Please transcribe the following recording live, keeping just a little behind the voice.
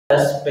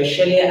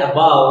especially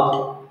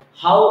about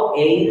how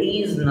air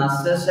is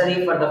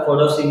necessary for the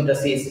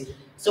photosynthesis.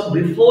 So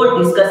before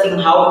discussing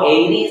how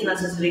air is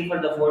necessary for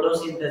the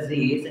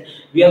photosynthesis,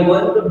 we are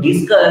going to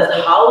discuss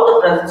how the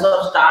presence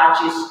of starch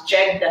is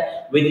checked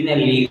within a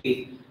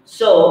leaf.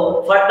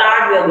 So for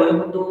that we are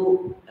going to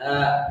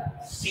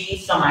see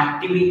some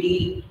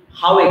activity,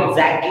 how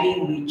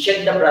exactly we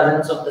check the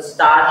presence of the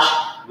starch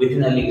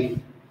within a leaf.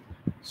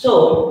 So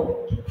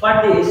for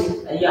this,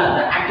 the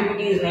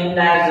activity is named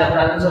as the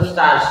presence of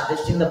starch,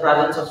 testing the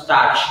presence of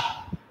starch.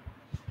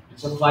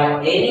 So for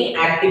any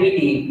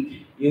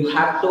activity, you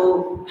have to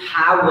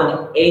have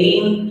an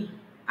aim,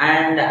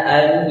 and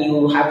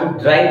you have to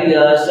drive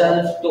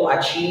yourself to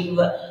achieve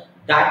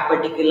that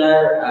particular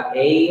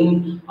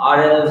aim or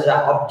else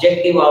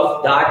objective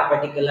of that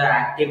particular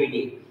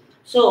activity.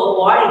 So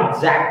what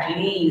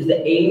exactly is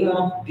the aim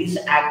of this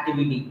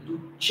activity?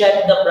 To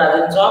check the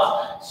presence of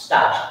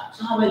starch.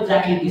 So how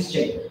exactly it is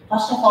checked?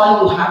 First of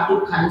all, you have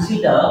to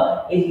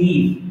consider a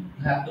leaf.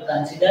 You have to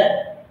consider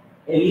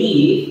a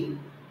leaf.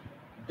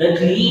 That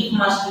leaf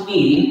must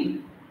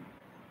be,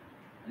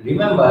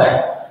 remember,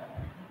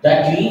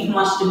 that leaf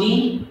must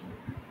be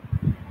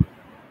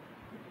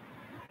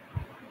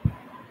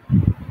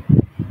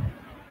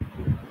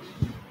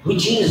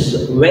which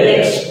is well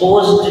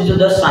exposed to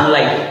the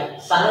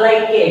sunlight.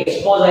 Sunlight ke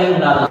expose ayi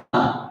undala.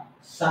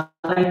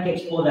 Sunlight ke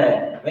expose ayi,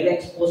 well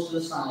exposed to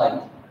the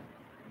sunlight.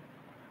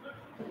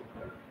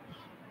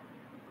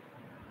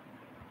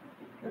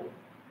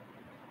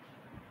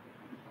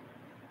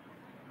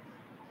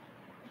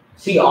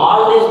 See,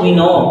 all this we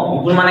know.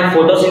 ఇప్పుడు మనకి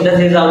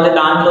photosynthesis అవుతే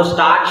దాంట్లో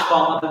starch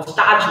form అవుతుంది.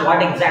 Starch, what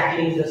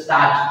exactly is the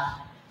starch?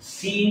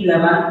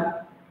 C11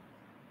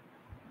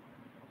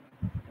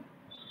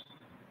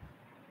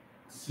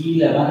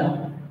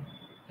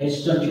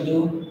 H22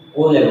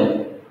 O11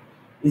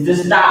 is the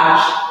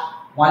starch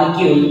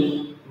molecule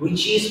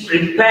which is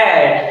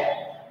prepared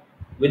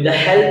with the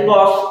help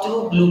of two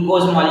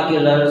glucose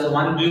molecules,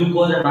 one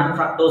glucose and one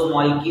fructose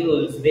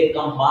molecules. They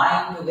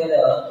combine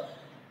together.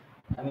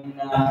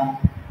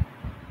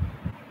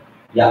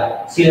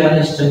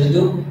 C11H22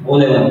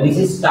 O11. This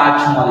is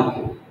starch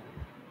molecule.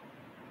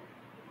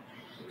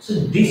 So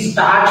this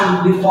starch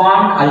will be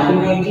formed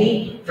ultimately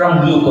from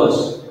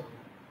glucose.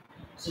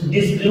 So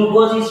this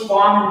glucose is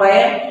formed by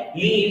a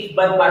leaf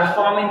by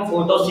performing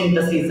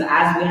photosynthesis.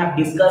 As we have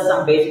discussed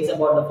some basics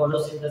about the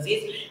photosynthesis,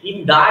 in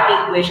that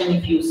equation,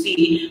 if you see,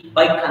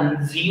 by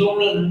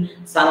consuming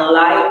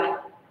sunlight,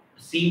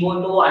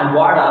 CO2 and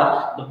water,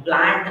 the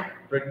plant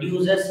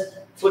produces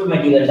food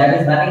material. That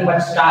is nothing but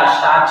starch.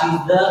 Starch is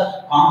the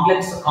complex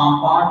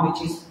compound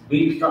which is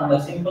built from the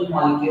simple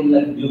molecule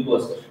like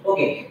glucose.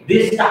 Okay,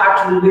 this starch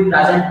will be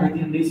present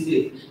within this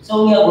leaf. So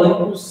we are going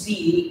to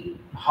see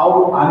how,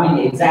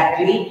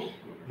 exactly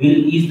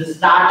is the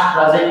starch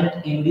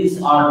present in this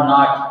or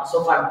not. So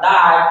for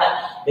that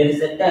there is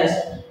a test.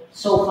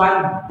 So for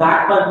that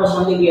purpose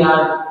only we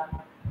are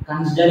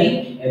considering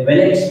a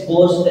well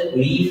exposed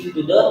leaf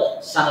to the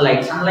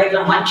sunlight. Sunlight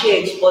lo manchi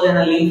expose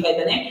aina leaf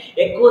aitane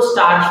ekko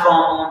starch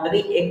form untadi,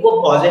 ekko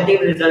positive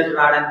result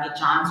raadaniki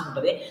chance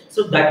untadi. So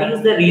that is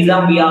the reason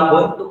we are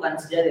going to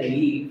consider a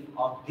leaf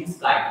of this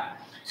kind.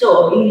 So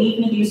in leaf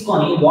ni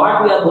teeskoni, what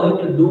we are going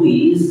to do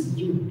is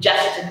you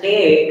just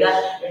take a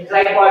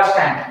tripod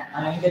stand.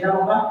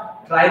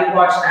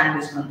 Tripod stand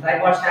తీసుకున్నాం.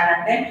 Tripod stand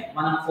అంటే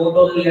మనం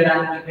ఫోటోలు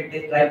తీయడానికి పెట్టే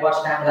tripod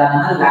stand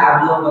కాదన్నా, lab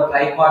లో ఒక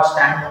tripod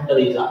stand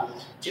ఉంటుంది. ఇట్లా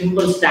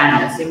సింపుల్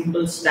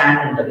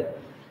స్టాండ్ ఉంటుంది.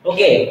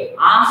 ఓకే,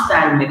 ఆ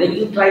స్టాండ్ మీద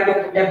you try to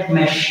put a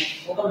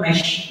ఒక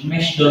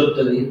మెష్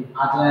దొరుకుతుంది.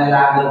 అట్లా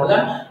ల్యాబ్ లోపల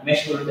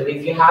మెష్ దొరుకుతుంది.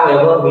 If you have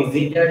ever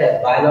visited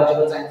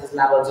biological sciences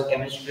lab, also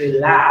chemistry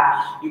lab,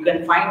 you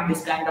can find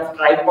this kind of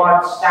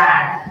tripod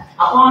stand.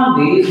 Upon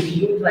this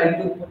you try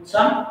to put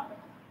some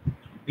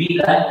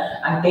beaker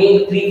and take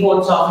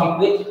 3/4 of it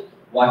with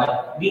water.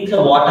 దీంట్లో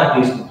water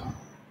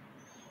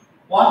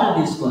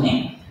తీసుకొని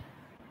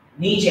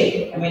నీచే,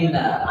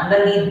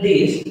 underneath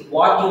this,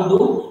 what you do,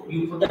 you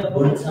put a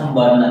Bunsen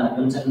burner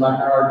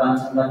or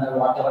Bunsen burner,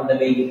 whatever the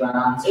way you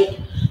pronounce it.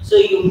 So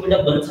you put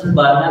a Bunsen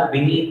burner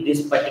beneath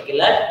this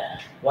particular,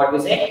 what we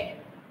say,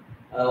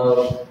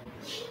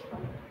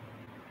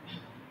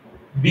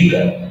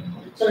 beaker.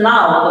 So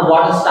now the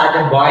water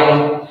started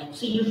boiling.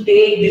 So you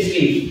take this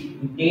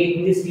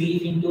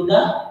leaf into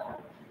the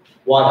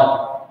water.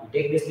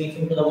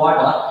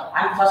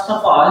 And first of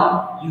all,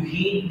 you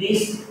heat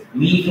this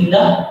leaf in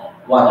the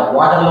water.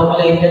 Water లోపల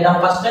ఏం చేద్దాం,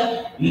 first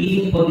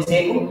leaf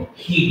కొద్దిసేపు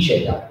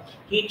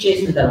heat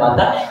చేసిన తర్వాత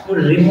you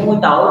remove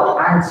it out,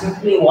 and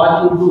simply what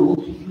you do,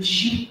 you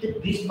shift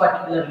this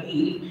particular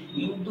leaf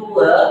into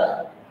a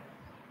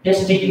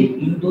test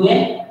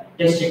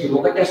tube.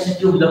 ఒక test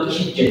tube లోకి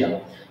shift చేద్దాం.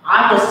 ఆ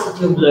టెస్ట్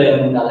ట్యూబ్ లో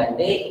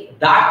ఏముండాలంటే,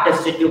 that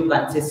test tube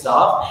consists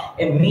of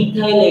a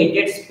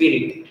methylated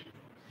spirit.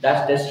 That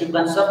test tube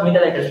consists of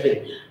methylated spirit.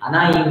 Anna,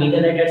 ee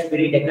methylated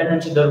spirit ekkada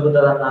nunchi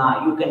dorukutadana?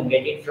 You can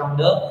get it from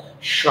the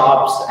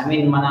shops.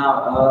 Mana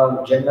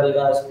general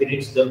ga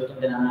spirits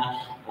dorukutunde nana,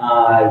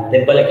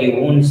 debbalaki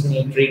wounds ni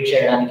treat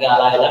cheyadaniki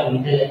ala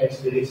methylated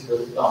spirits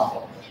dorukuta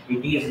untayi.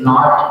 It is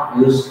not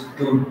used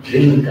to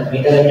drink.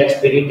 Methylated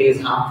spirit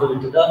is harmful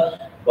to the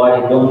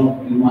body.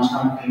 You must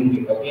not drink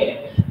it. Okay.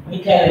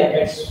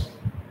 Methylated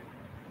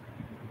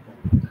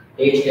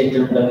taste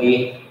ఎట్లుంటుంది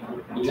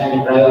ఇట్లాంటి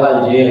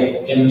ప్రయోగాలు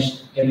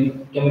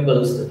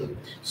chemicals.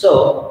 So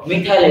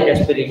methylated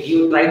spirit, you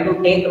try to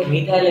take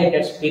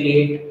methylated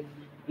spirit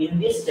in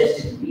this test.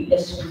 ఈ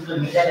test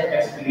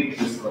methylated spirit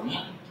తీసుకొని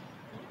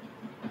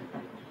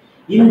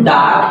in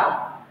that,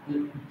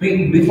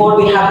 before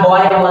we have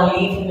boiled one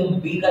leaf in the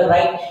beaker,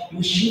 right,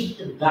 you shift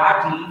that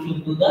leaf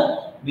into the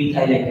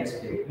methylated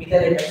spirit.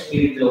 Methylated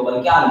spirit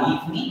లోపలికి ఆ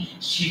leaf ని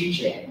shift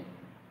చేయండి.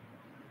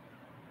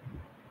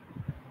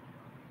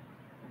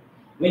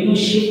 When you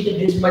shift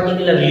this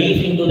particular leaf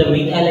into the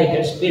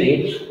methylated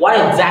spirit, what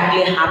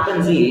exactly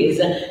happens is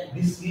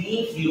this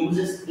leaf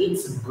loses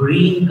its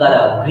green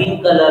color. Green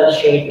color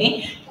shade ni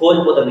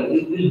కోల్పోతుంది.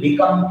 It will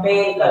become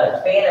pale color.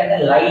 Pale అంటే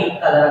light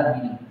color అని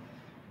meaning.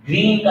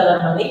 Green color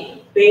అనేది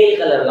pale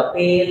color గా,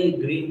 pale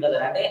green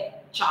color అంటే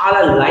చాలా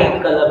light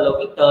colour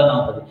లోకి turn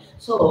అవుతుంది.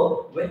 So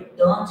when it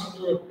turns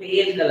into a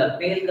pale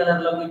color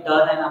లోకి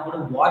టర్న్ అయినప్పుడు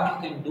what you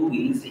can do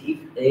is,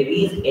 if there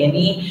is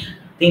any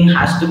thing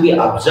has to be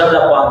observed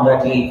upon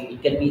that leaf, it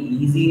can be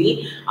easily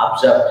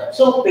observed.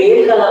 So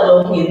pale color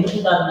లోకి ఎందుకు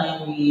turn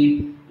అయింది?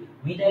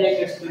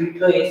 Methylated spirit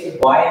లో వేసి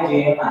boil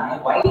చేయగానే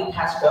why it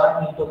has turned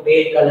into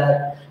pale color?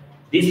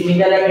 This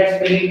methylated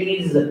spirit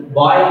is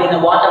boiled in a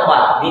water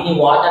bath. దీన్ని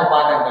water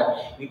bath అంటారు.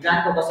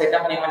 ఇట్లాంటి ఒక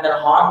సెటప్ ఏమంటారు,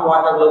 హాట్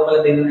వాటర్ లోపల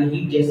దీనిని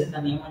హీట్ చేసి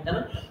దాన్ని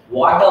ఏమంటారు,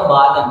 వాటర్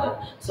బాత్ అంటారు.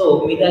 So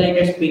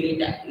methylated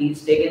spirit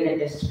is taken and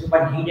test tube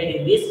and heated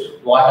in this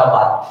water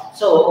bath.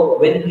 So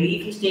when the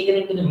leaf is taken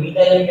into the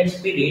methylated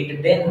spirit,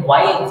 then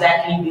why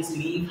exactly this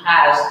leaf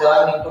has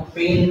turned into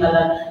pale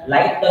color,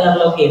 light color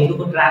లోకి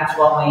ఎందుకు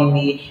transform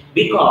అయింది?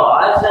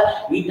 Because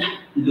it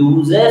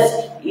loses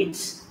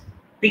its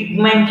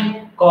pigment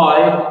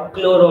called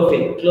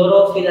chlorophyll.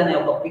 Chlorophyll అనే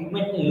ఒక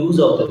pigment ని loose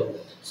అవుతుంది.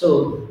 So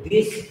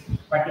this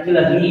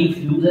particular leaf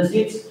loses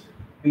its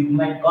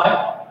pigment called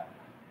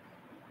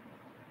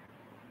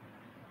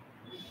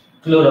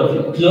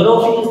chlorophyll.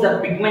 Chlorophyll is the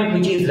pigment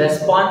which is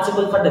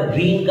responsible for the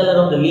green color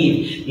of the leaf.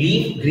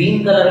 Leaf green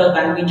color లో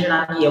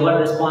కనిపించడానికి ఎవరు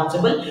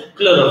responsible?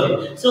 Chlorophyll.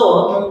 So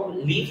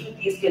leaf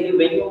తీసుకెళ్ళి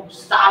when you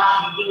start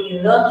heating in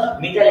the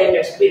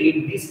methylated spirit,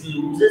 this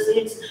loses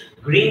its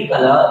green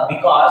color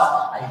because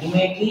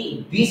ultimately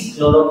this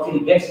chlorophyll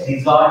gets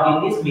dissolved in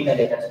this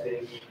methylated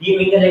spirit. ఈ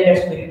methylated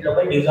spirit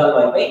లోపల dissolve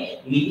అయిపోయి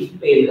leaf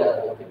pale color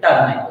లోకి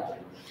turn అయిపోతుంది.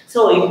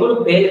 So ఇప్పుడు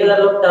pale color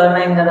లో turn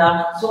అయింది కదా.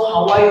 So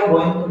how are you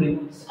going to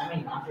remove this? I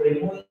mean, after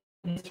removing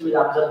this, you will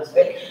observe this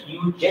way. You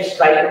just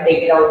try to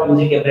take it out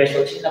using a brush.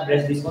 వచ్చిన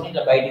brush తీసుకొని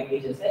ఇట్లా బయటికి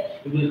తీసేస్తే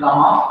it will come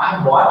out. And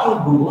what you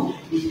do,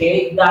 you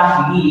take that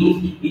leaf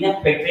in a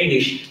petri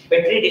dish.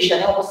 Petri dish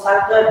అనే ఒక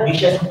circular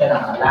dishes ఉంటాయి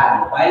అన్నమాట lab,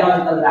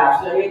 biological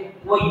labs లో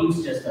ఎక్కువ యూస్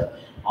చేస్తారు.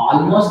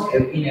 Almost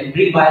in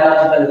every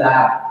biological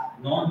lab,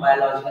 known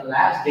biological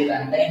labs, they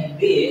contain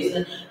these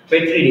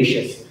petri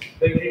dishes.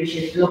 Petri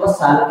dishes లో ఒక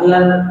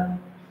circular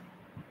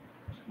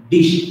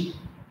dish,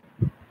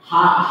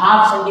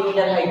 half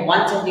centimeter height,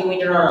 1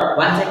 centimeter or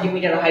 1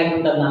 centimeter height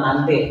ఉంటుంది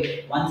అంతే.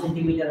 1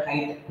 centimeter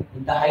height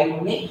ఇంత హైట్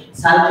ఉంది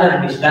circular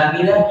dish. దాని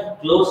మీద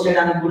క్లోజ్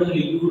చేయడానికి కూడా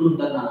లిడ్ కూడా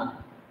ఉంటుంది అన్న,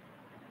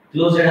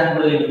 క్లోజ్ చేయడానికి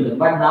కూడా లిడ్ ఉంటుంది.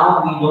 But now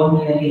we don't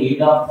need any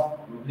lid of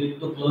lid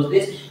to close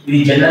this. ఇది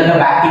జనరల్ గా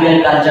బ్యాక్టీరియల్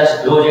కల్చర్స్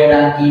గ్రో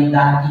చేయడానికి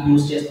దానికి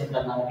యూస్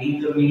చేస్తుంటున్నాం.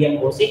 దీంట్లో మీడియం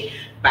పోసి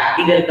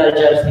బ్యాక్టీరియల్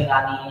కల్చర్స్ ని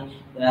కానీ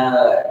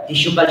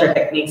టిష్యూ కల్చర్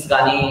టెక్నిక్స్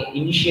కానీ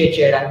ఇనిషియేట్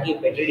చేయడానికి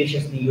పెట్రీ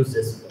డిషెస్ ని యూస్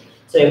చేస్తుంటాం.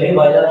 So every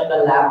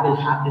biological lab will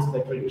have this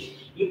petri dish.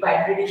 ఈ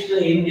petri dish లో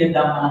ఏం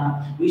చేద్దాం మనం?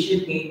 We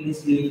should take this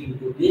leaf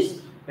into this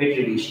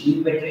petri dish. ఈ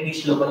petri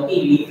dish లోపలికి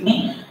ఈ leaf ని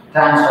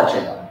ట్రాన్స్ఫర్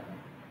చేద్దాం.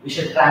 We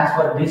should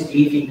transfer this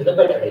leaf into the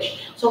petri dish.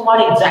 So what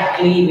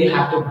exactly we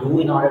have to do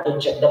in order to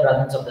check the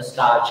presence of the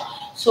starch?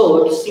 So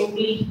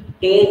simply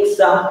take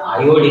some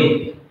iodine.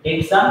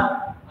 Take some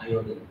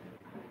iodine.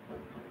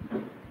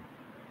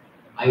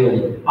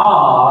 Iodine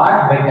or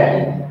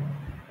betadine.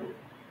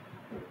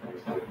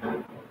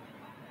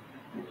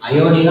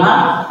 అయోడినా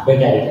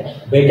Betadine.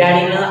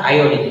 Betadine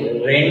iodine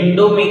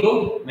రెండు మీకు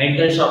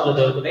medical shop లో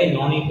దొరుకుతాయి.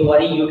 No need to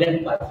worry, you can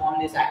perform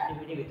this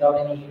activity without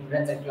any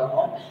hindrance at your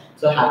home.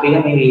 So హ్యాపీగా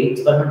మీరు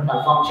experiment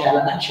perform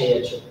చేయాలన్నా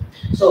చేయొచ్చు.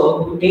 So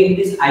to take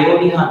this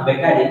iodine are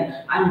Betadine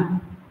and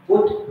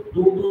put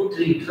 2 to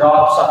 3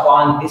 drops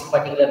upon this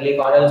particular leaf,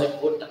 or else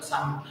put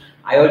some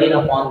iodine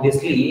upon this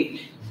leaf.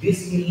 This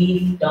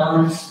leaf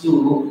turns to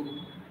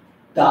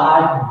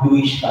dark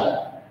bluish color.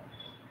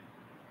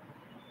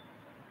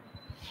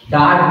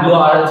 Dark blue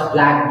or else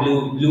black blue,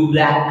 blue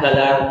black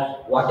color,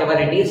 whatever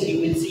it is, you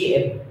will see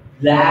a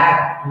black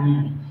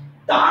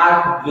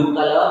dark blue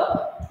color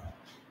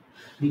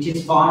which is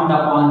formed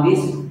upon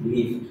this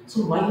leaf. So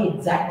why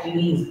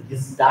exactly is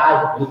this dark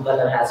blue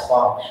color has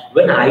formed?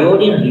 When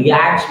iodine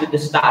reacts with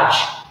the starch,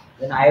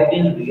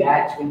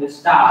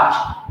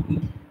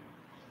 it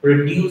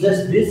produces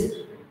this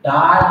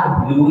dark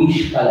bluish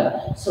color,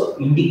 so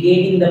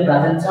indicating the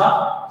presence of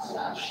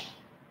starch.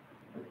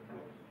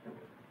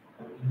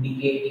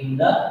 Indicating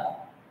the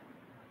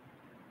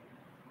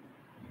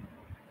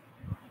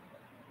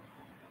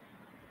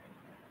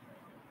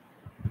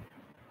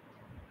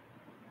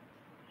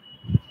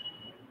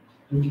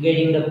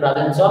indicating the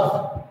presence of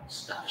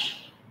starch.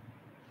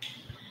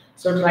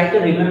 So try to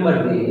remember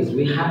this.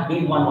 We have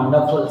did one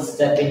wonderful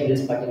step in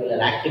this particular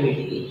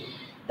activity,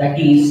 that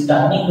is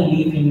turning the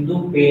leaf into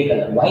pale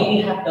color. Why we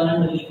have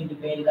turned the leaf into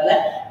pale color?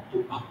 To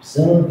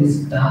observe this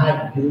dark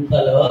blue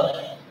color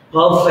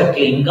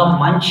perfectly. ఇంకా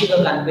మంచిగా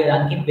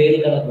కనిపించడానికి pale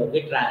colour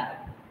లోకి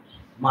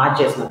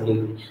మార్చేసినాం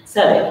leaf.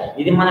 సరే,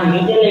 ఇది మనం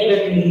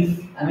మీథైలేటెడ్ leaf,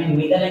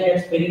 మీథైలేటెడ్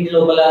spirit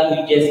లోపల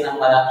use చేసినాం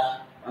కదా.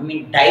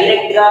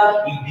 డైరెక్ట్ గా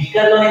ఈ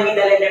బీకర్ లోనే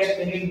మీథైలేటెడ్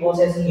స్పిరిట్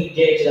పోసేసి హీట్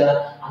చేయొచ్చు కదా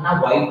అన్న.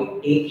 Why to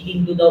take it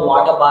in to the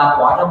water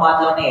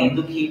bath లోనే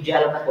ఎందుకు హీట్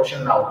చేయాలన్న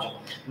క్వశ్చన్ రావచ్చు.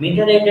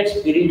 మీథైలేటెడ్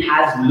స్పిరిట్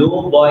హ్యాస్ లో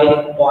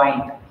boiling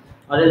point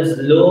or else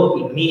low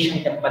ignition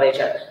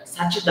temperature,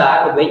 such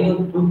that when you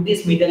put this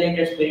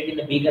methylated spirit in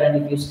the beaker and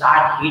if you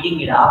start heating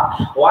it up,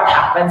 what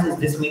happens is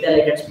this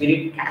methylated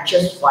spirit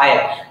catches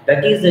fire.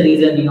 That is the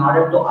reason, in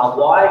order to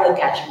avoid the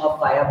catching of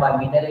fire by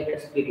methylated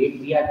spirit,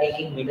 we are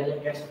taking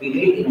methylated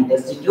spirit in a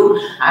test tube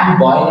and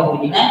boiling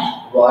it in a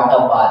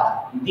water bath.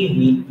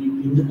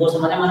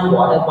 ఇందుకోసమనే మనం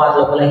water bath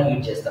లోపల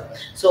heat చేస్తాం.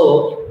 So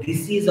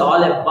this is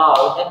all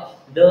about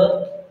the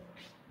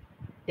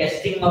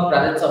testing of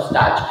presence of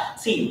starch.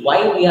 See, why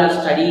we are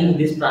studying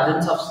this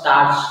presence of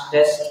starch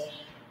test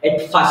at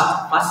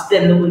first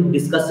then we will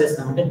discuss this.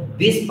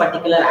 This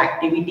particular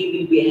activity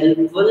will be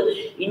helpful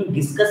in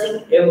discussing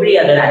every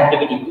other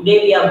activity. Today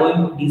we are going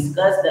to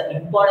discuss the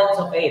importance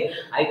of air.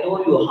 I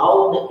told you how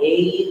the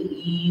air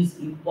is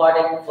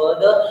important for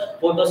the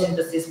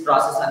photosynthesis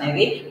process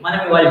అనేది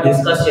మనం ఇవాళ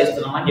discuss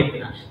చేస్తున్నాం అని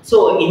చెప్పిన. So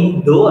in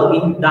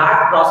that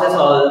process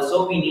also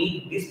we need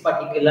this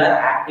particular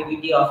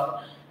activity of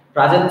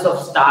presence of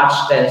starch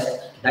test.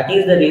 That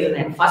is the reason,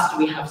 and first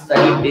we have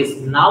studied this.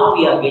 Now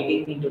we are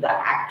getting into the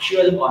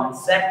actual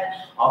concept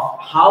of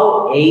how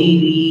air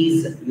is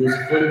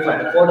useful for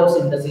the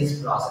photosynthesis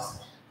process.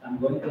 I am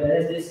going to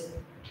erase this.